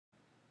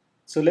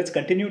So let's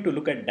continue to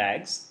look at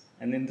DAGs,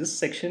 and in this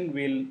section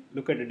we'll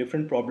look at a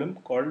different problem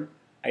called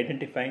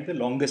identifying the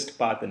longest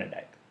path in a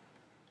DAG.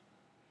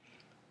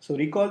 So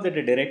recall that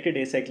a directed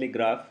acyclic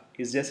graph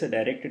is just a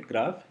directed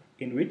graph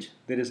in which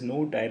there is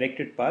no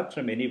directed path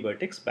from any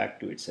vertex back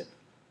to itself.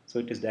 So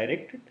it is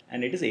directed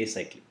and it is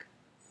acyclic.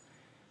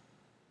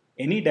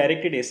 Any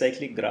directed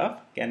acyclic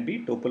graph can be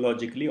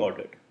topologically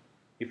ordered.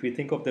 If we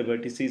think of the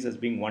vertices as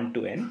being 1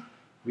 to n,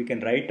 we can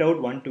write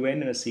out 1 to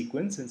n in a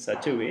sequence in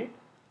such a way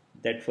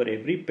that for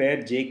every pair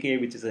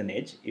jk which is an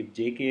edge, if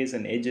jk is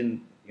an edge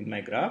in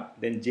my graph,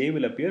 then j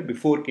will appear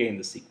before k in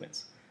the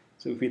sequence.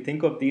 So if we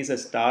think of these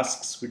as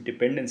tasks with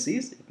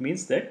dependencies, it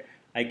means that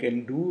I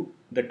can do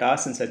the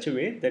task in such a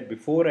way that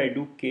before I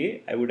do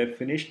k, I would have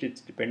finished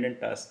its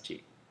dependent task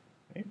j.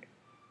 Right?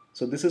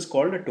 So this is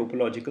called a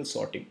topological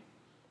sorting.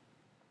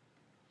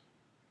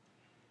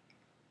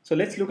 So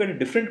let's look at a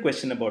different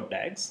question about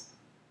DAGs.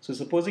 So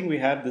supposing we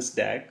have this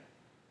DAG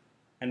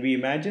and we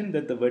imagine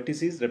that the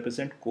vertices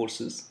represent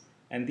courses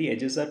and the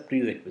edges are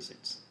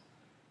prerequisites.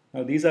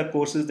 Now these are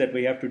courses that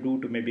we have to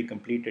do to maybe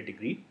complete a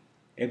degree.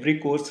 Every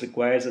course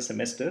requires a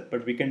semester,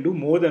 but we can do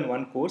more than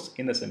one course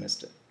in a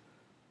semester.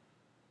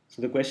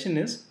 So the question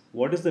is,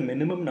 what is the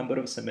minimum number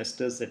of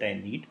semesters that I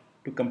need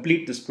to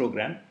complete this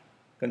program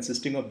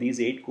consisting of these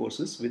 8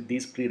 courses with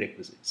these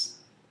prerequisites?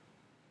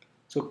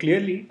 So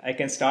clearly I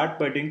can start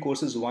by doing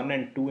courses 1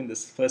 and 2 in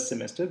this first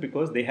semester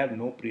because they have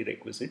no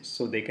prerequisites,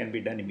 so they can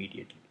be done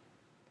immediately.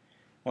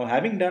 Now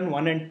having done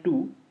 1 and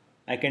 2,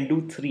 I can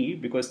do 3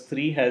 because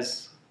 3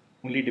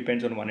 only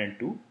depends on 1 and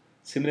 2.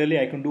 Similarly,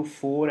 I can do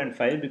 4 and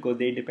 5 because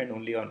they depend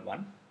only on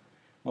 1.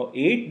 Now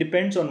 8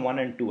 depends on 1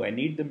 and 2. I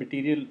need the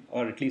material,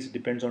 or at least it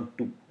depends on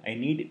 2. I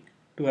need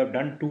to have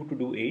done 2 to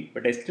do 8,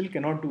 but I still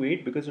cannot do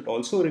 8 because it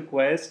also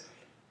requires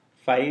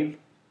 5,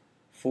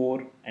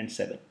 4 and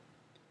 7.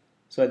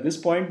 So at this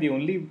point, the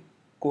only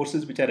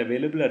courses which are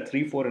available are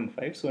 3, 4 and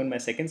 5. So in my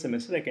second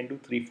semester, I can do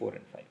 3, 4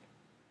 and 5.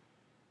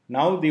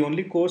 Now the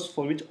only course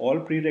for which all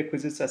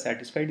prerequisites are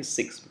satisfied is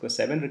 6 because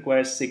 7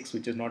 requires 6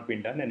 which has not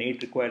been done and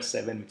 8 requires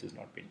 7 which has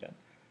not been done.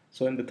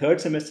 So in the third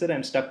semester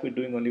I'm stuck with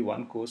doing only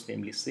one course,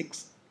 namely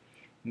 6.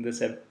 In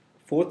the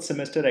fourth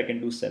semester I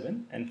can do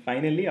 7, and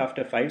finally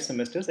after 5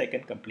 semesters I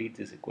can complete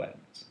these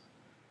requirements.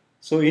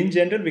 So in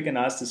general we can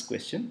ask this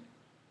question,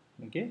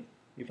 okay,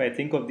 if I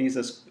think of these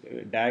as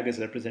DAG as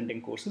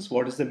representing courses,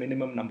 what is the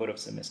minimum number of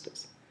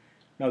semesters?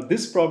 Now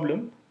this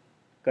problem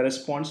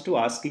corresponds to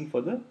asking for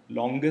the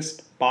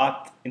longest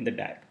path in the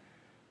DAG.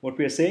 What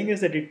we are saying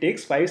is that it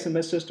takes 5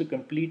 semesters to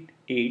complete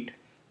 8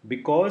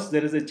 because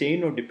there is a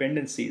chain of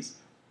dependencies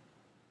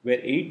where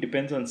 8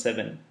 depends on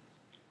 7,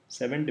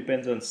 7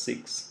 depends on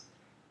 6,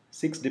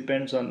 6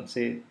 depends on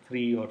say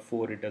 3 or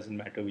 4, it doesn't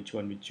matter which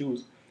one we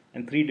choose,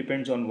 and 3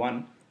 depends on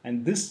 1,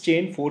 and this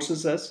chain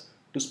forces us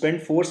to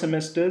spend 4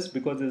 semesters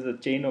because there is a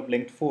chain of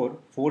length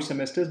 4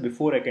 semesters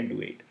before I can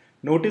do 8.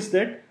 Notice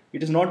that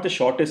it is not the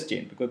shortest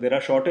chain because there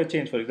are shorter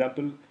chains. For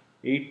example,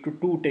 8 to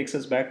 2 takes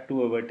us back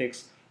to a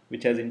vertex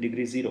which has in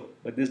degree 0.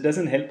 But this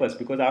doesn't help us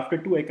because after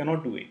 2 I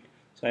cannot do 8.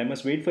 So I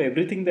must wait for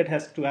everything that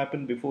has to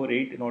happen before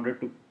 8 in order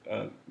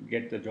to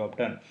get the job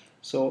done.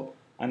 So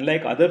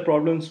unlike other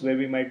problems where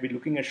we might be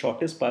looking at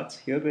shortest paths,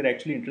 here we're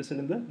actually interested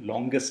in the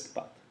longest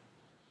path.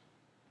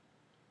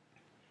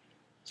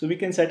 So we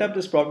can set up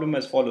this problem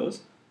as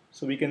follows.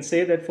 So we can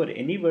say that for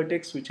any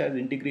vertex which has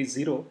in degree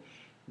 0,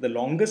 the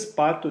longest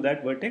path to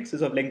that vertex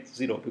is of length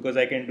 0 because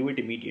I can do it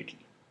immediately.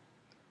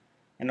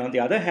 And on the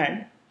other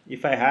hand,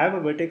 if I have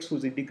a vertex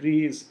whose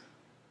degree is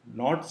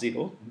not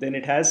 0, then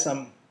it has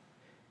some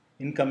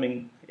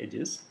incoming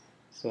edges.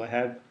 So I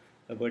have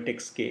a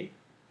vertex k.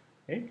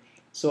 Right?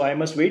 So I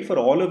must wait for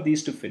all of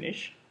these to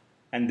finish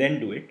and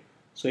then do it.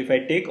 So if I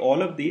take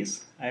all of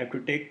these, I have to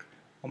take,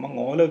 among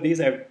all of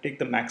these, I have to take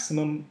the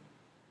maximum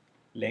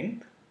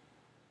length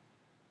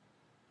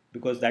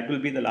because that will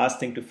be the last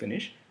thing to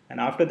finish. And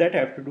after that I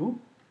have to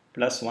do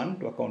plus 1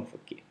 to account for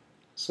k.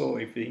 So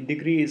if the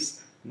degree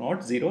is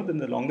not 0, then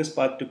the longest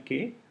path to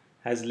k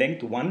has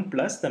length 1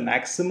 plus the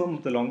maximum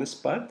of the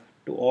longest path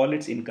to all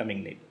its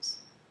incoming neighbors.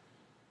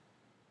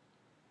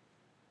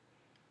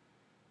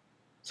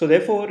 So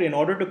therefore, in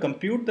order to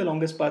compute the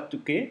longest path to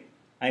k,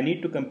 I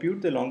need to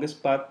compute the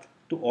longest path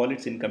to all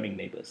its incoming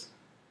neighbors.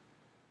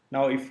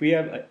 Now if we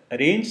have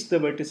arranged the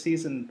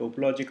vertices in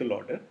topological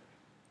order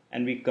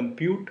and we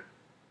compute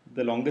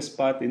the longest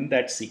path in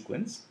that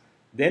sequence,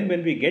 then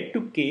when we get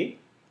to k,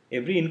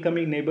 every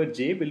incoming neighbor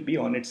j will be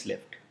on its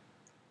left.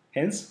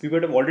 Hence, we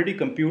would have already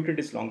computed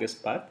its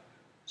longest path,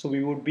 so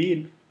we would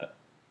be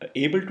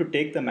able to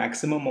take the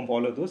maximum of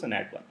all of those and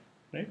add 1.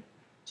 Right?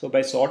 So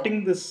by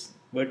sorting this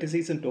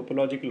vertices in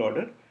topological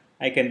order,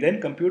 I can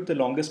then compute the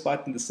longest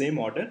path in the same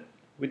order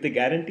with the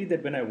guarantee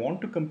that when I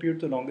want to compute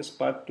the longest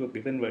path to a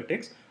given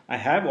vertex, I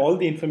have all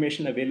the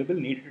information available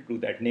needed to do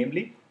that,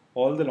 namely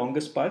all the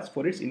longest paths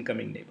for its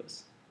incoming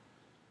neighbors.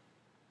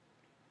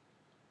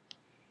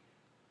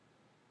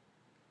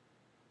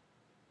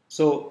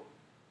 So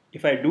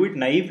if I do it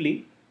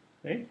naively,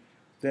 right,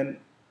 then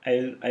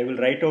I will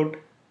write out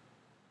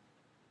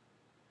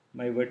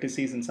my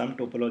vertices in some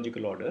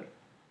topological order.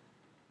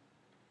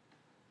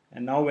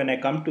 And now when I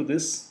come to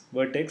this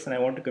vertex and I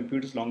want to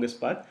compute its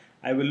longest path,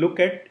 I will look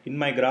at in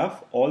my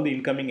graph all the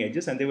incoming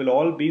edges, and they will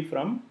all be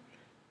from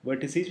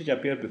vertices which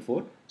appear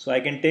before. So I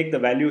can take the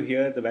value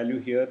here, the value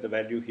here, the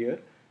value here,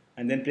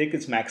 and then take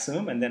its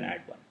maximum and then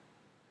add one.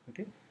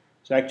 Okay.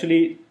 So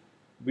actually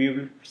we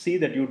will see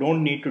that you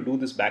don't need to do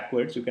this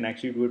backwards, you can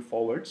actually do it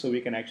forward. So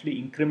we can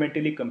actually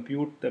incrementally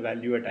compute the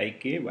value at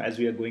ik as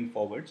we are going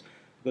forwards,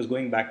 because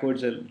going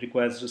backwards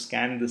requires to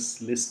scan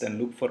this list and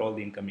look for all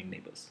the incoming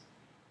neighbors.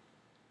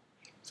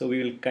 So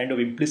we will kind of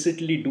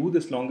implicitly do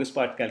this longest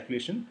path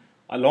calculation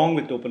along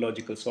with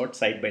topological sort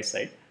side by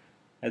side,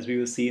 as we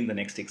will see in the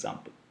next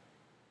example.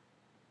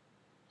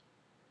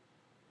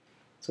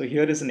 So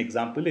here is an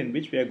example in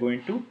which we are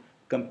going to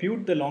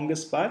compute the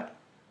longest path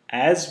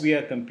as we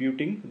are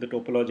computing the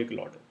topological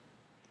order.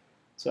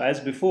 So as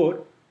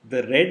before,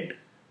 the red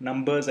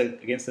numbers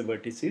against the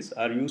vertices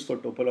are used for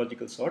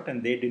topological sort,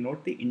 and they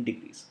denote the in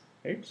degrees.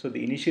 Right? So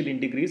the initial in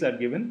degrees are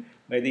given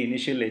by the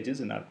initial edges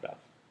in our graph.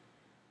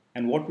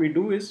 And what we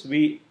do is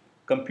we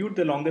compute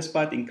the longest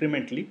path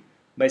incrementally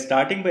by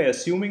starting by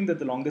assuming that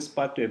the longest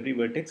path to every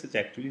vertex is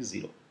actually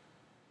 0.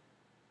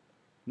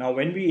 Now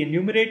when we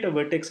enumerate a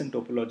vertex in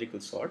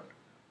topological sort,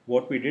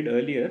 what we did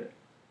earlier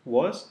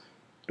was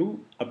to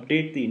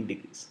update the in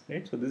degrees.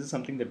 Right? So this is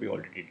something that we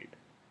already did.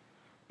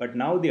 But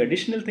now the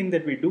additional thing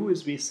that we do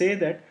is we say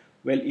that,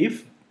 well,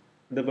 if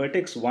the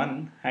vertex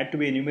 1 had to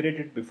be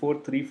enumerated before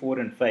 3, 4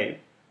 and 5,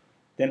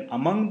 then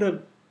among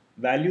the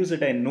values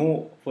that I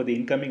know for the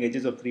incoming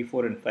edges of 3,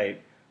 4 and 5,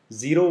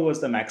 0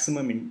 was the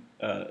maximum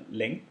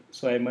length.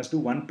 So I must do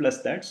 1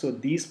 plus that. So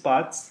these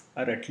paths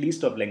are at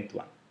least of length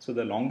 1. So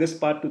the longest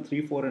path to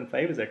 3, 4 and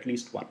 5 is at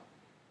least 1.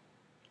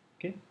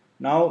 Okay.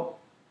 Now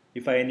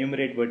if I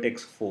enumerate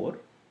vertex 4,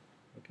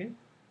 okay,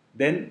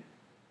 then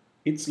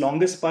its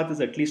longest path is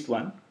at least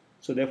 1.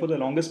 So therefore the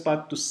longest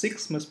path to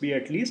 6 must be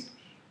at least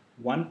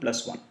 1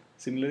 plus 1.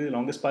 Similarly, the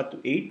longest path to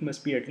 8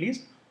 must be at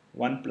least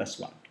 1 plus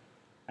 1.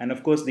 And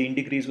of course the in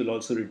degrees will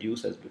also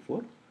reduce as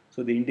before.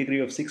 So the in degree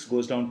of 6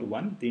 goes down to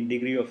 1, the in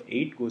degree of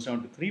 8 goes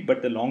down to 3,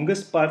 but the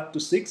longest path to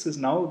 6 is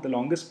now the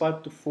longest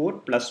path to 4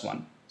 plus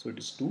 1. So it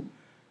is 2,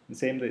 the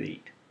same with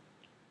 8.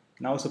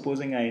 Now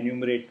supposing I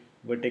enumerate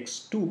vertex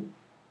 2,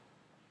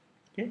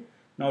 okay.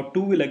 Now 2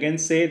 will again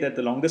say that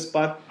the longest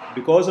path,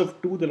 because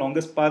of 2, the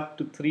longest path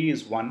to 3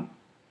 is 1,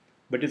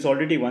 but it's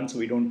already 1, so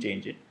we don't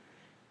change it.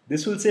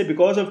 This will say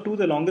because of 2,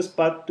 the longest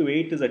path to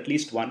 8 is at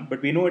least 1,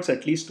 but we know it's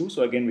at least 2,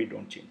 so again we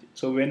don't change it.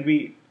 So when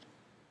we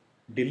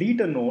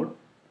delete a node,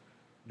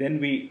 then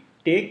we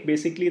take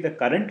basically the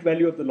current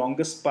value of the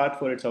longest path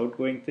for its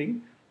outgoing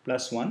thing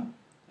plus 1,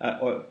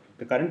 or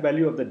the current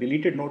value of the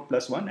deleted node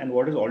plus 1, and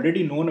what is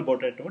already known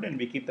about that node, and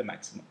we keep the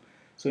maximum.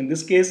 So in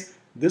this case,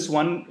 this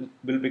 1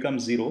 will become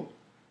 0,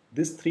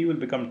 this 3 will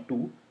become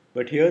 2,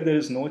 but here there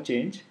is no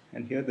change,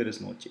 and here there is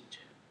no change.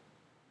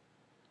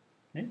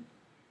 Okay?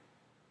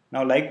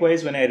 Now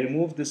likewise, when I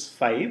remove this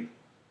 5,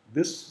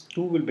 this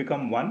 2 will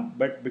become 1,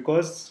 but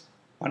because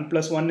 1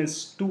 plus 1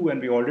 is 2,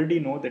 and we already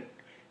know that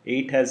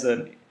 8 has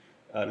a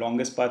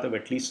longest path of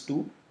at least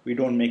 2, we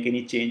don't make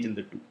any change in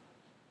the 2.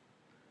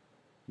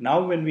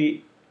 Now when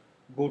we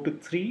go to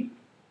 3,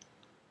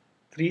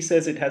 3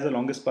 says it has a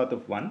longest path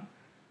of 1.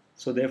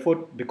 So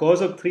therefore,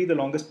 because of 3, the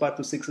longest path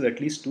to 6 is at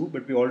least 2,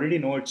 but we already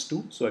know it's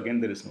 2, so again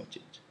there is no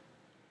change.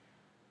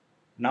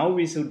 Now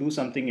we should do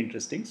something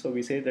interesting. So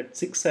we say that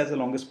 6 has a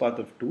longest path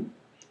of 2.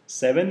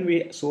 7,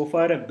 we so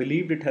far have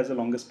believed it has a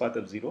longest path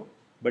of 0,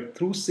 but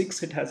through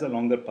 6 it has a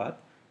longer path.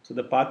 So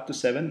the path to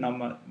 7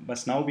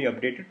 must now be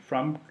updated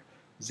from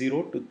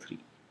 0 to 3.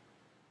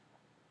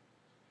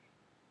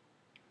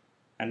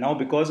 And now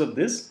because of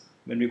this,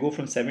 when we go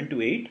from 7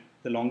 to 8,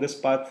 the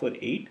longest path for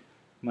 8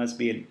 must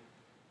be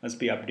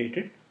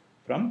updated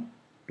from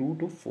 2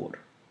 to 4.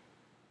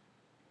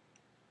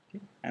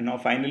 Okay. And now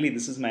finally,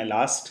 this is my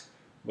last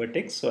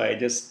vertex, so I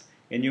just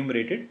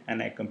enumerate it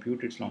and I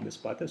compute its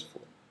longest path as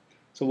 4.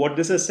 So what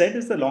this has said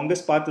is the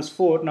longest path is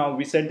 4. Now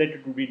we said that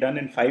it would be done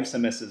in 5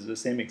 semesters, the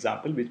same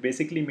example, which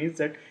basically means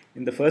that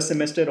in the first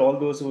semester all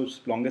those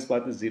whose longest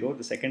path is 0,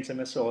 the second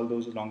semester all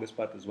those whose longest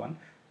path is 1,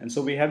 and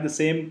so we have the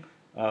same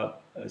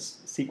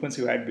sequence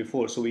you had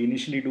before. So we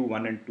initially do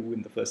 1 and 2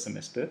 in the first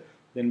semester,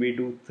 then we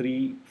do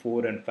 3,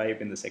 4 and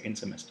 5 in the second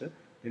semester,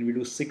 then we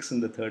do 6 in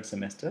the third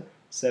semester,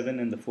 7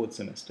 in the fourth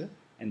semester,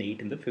 and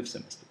 8 in the fifth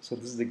semester. So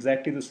this is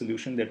exactly the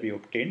solution that we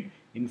obtained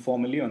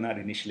informally on our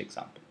initial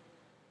example.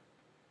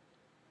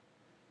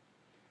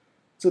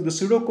 So the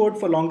pseudocode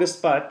for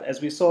longest path, as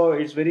we saw,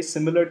 is very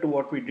similar to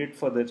what we did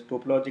for the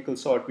topological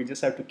sort. We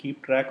just have to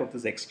keep track of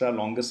this extra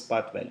longest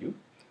path value.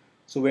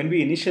 So when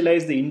we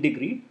initialize the in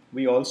degree,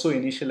 we also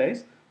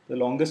initialize the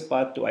longest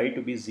path to I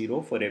to be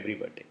 0 for every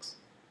vertex.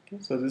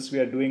 Okay? So this we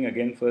are doing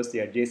again first the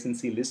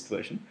adjacency list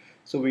version.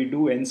 So we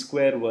do n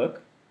square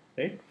work,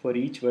 right? For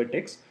each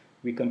vertex,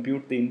 we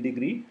compute the in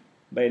degree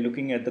by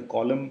looking at the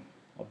column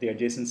of the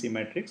adjacency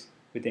matrix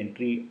with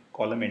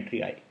column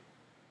entry I.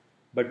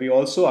 But we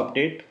also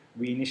update,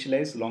 we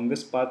initialize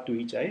longest path to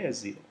each I as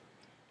 0.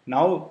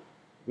 Now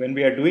when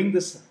we are doing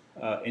this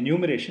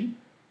enumeration,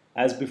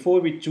 as before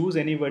we choose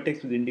any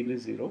vertex with degree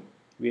 0,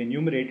 we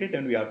enumerate it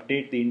and we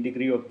update the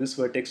degree of this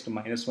vertex to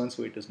 -1,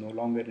 so it is no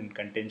longer in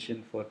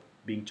contention for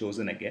being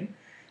chosen again.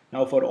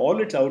 Now for all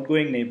its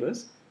outgoing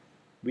neighbors,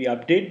 we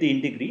update the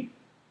degree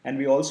and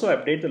we also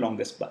update the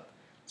longest path.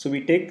 So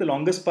we take the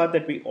longest path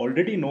that we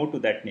already know to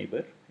that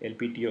neighbor,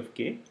 LPT of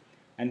k,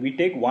 and we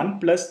take 1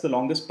 plus the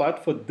longest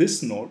path for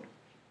this node,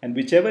 and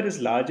whichever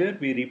is larger,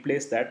 we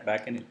replace that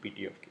back in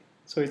LPT of k.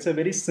 So it's a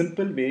very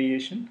simple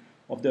variation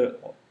of the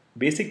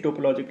basic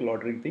topological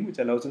ordering thing, which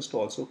allows us to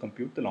also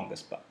compute the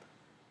longest path.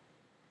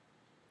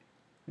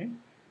 Right?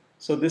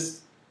 So this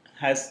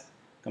has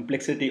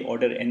complexity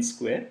order n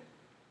square,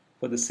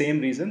 for the same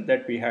reason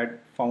that we had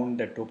found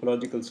that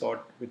topological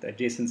sort with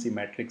adjacency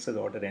matrix as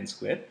order n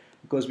square,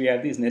 because we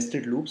have these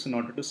nested loops in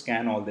order to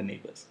scan all the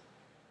neighbors.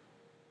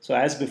 So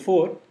as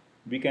before,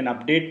 we can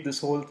update this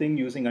whole thing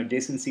using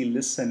adjacency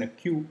lists and a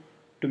queue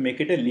to make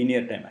it a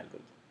linear time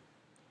algorithm.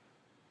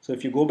 So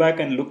if you go back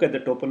and look at the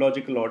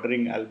topological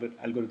ordering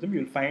algorithm,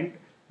 you'll find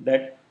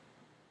that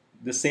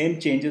the same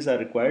changes are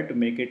required to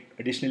make it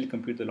additionally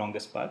compute the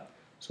longest path.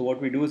 So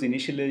what we do is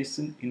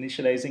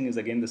initializing is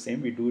again the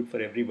same. We do it for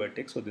every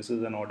vertex. So this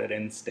is an order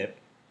n step.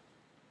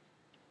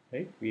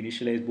 Right? We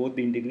initialize both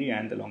the degree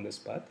and the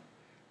longest path.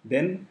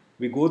 Then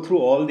we go through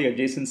all the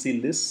adjacency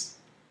lists,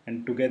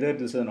 and together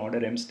this is an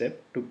order m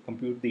step to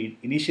compute the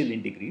initial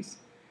degrees.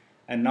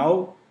 And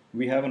now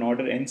we have an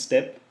order n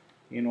step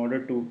in order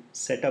to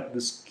set up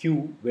this queue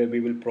where we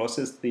will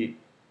process the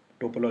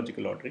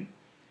topological ordering.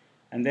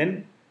 And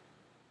then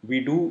we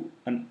do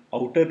an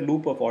outer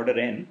loop of order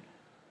n.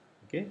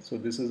 Okay, so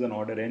this is an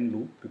order n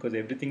loop because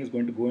everything is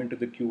going to go into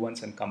the queue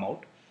once and come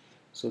out.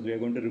 So we are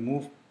going to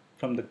remove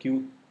from the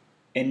queue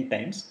n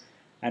times.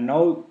 And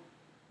now,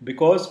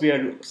 because we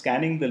are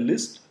scanning the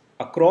list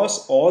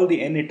across all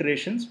the n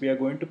iterations, we are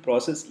going to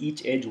process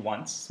each edge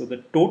once. So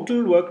the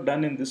total work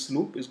done in this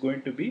loop is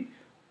going to be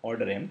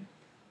order m.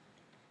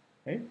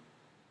 Right?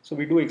 So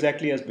we do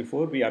exactly as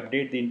before. We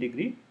update the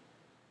degree.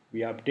 We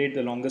update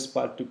the longest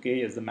path to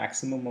k as the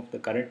maximum of the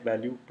current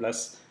value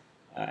plus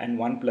and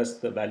 1 plus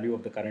the value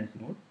of the current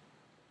node.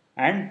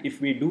 And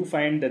if we do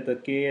find that the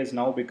k has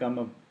now become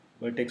a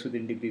vertex with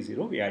degree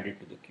 0, we add it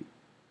to the queue.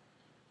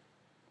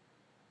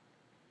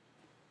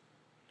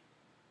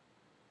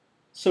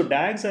 So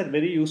DAGs are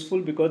very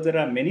useful because there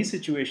are many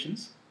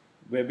situations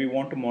where we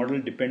want to model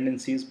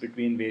dependencies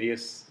between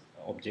various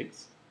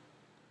objects.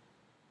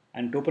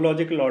 And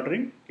topological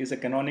ordering is a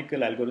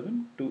canonical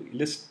algorithm to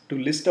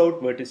list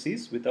out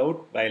vertices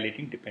without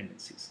violating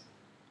dependencies.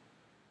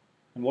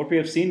 And what we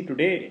have seen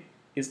today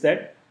is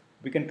that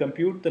we can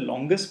compute the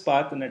longest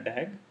path in a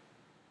DAG,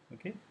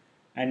 okay?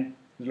 And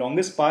the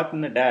longest path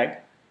in a DAG,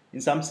 in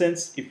some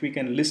sense, if we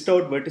can list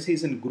out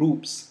vertices in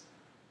groups,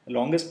 the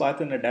longest path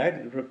in a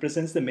DAG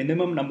represents the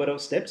minimum number of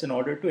steps in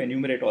order to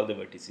enumerate all the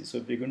vertices. So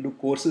if we can do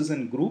courses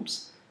in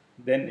groups,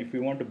 then if we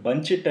want to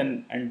bunch it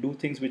and do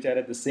things which are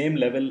at the same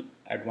level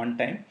at one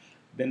time,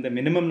 then the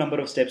minimum number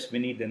of steps we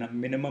need, then a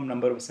minimum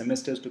number of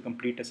semesters to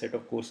complete a set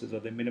of courses,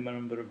 or the minimum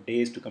number of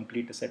days to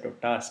complete a set of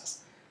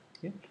tasks,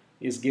 okay,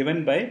 is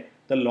given by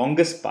the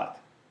longest path.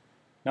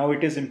 Now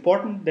it is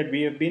important that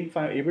we have been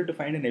able to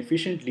find an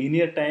efficient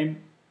linear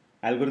time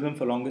algorithm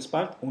for longest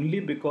path only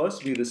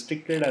because we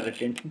restricted our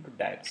attention to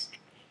DAGs.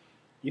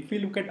 If we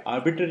look at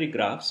arbitrary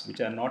graphs,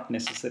 which are not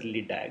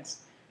necessarily DAGs,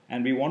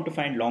 and we want to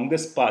find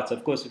longest paths,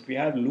 of course, if we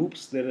have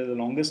loops, the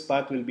longest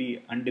path will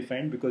be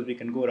undefined because we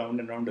can go around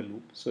and around a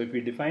loop. So if we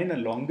define a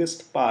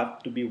longest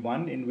path to be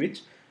one in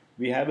which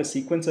we have a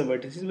sequence of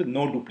vertices with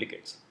no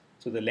duplicates,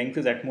 so the length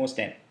is at most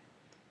n,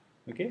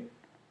 okay,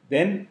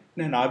 then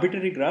in an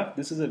arbitrary graph,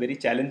 this is a very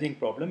challenging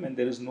problem and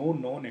there is no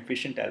known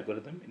efficient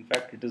algorithm. In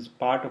fact, it is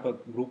part of a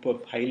group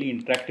of highly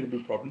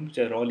intractable problems which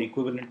are all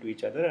equivalent to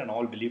each other and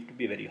all believed to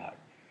be very hard.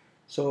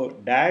 So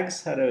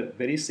DAGs are a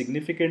very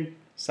significant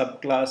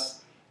subclass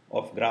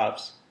of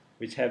graphs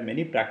which have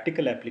many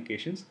practical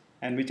applications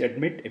and which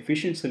admit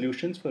efficient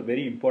solutions for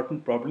very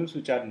important problems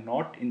which are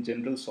not in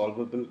general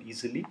solvable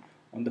easily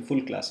on the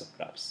full class of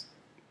graphs.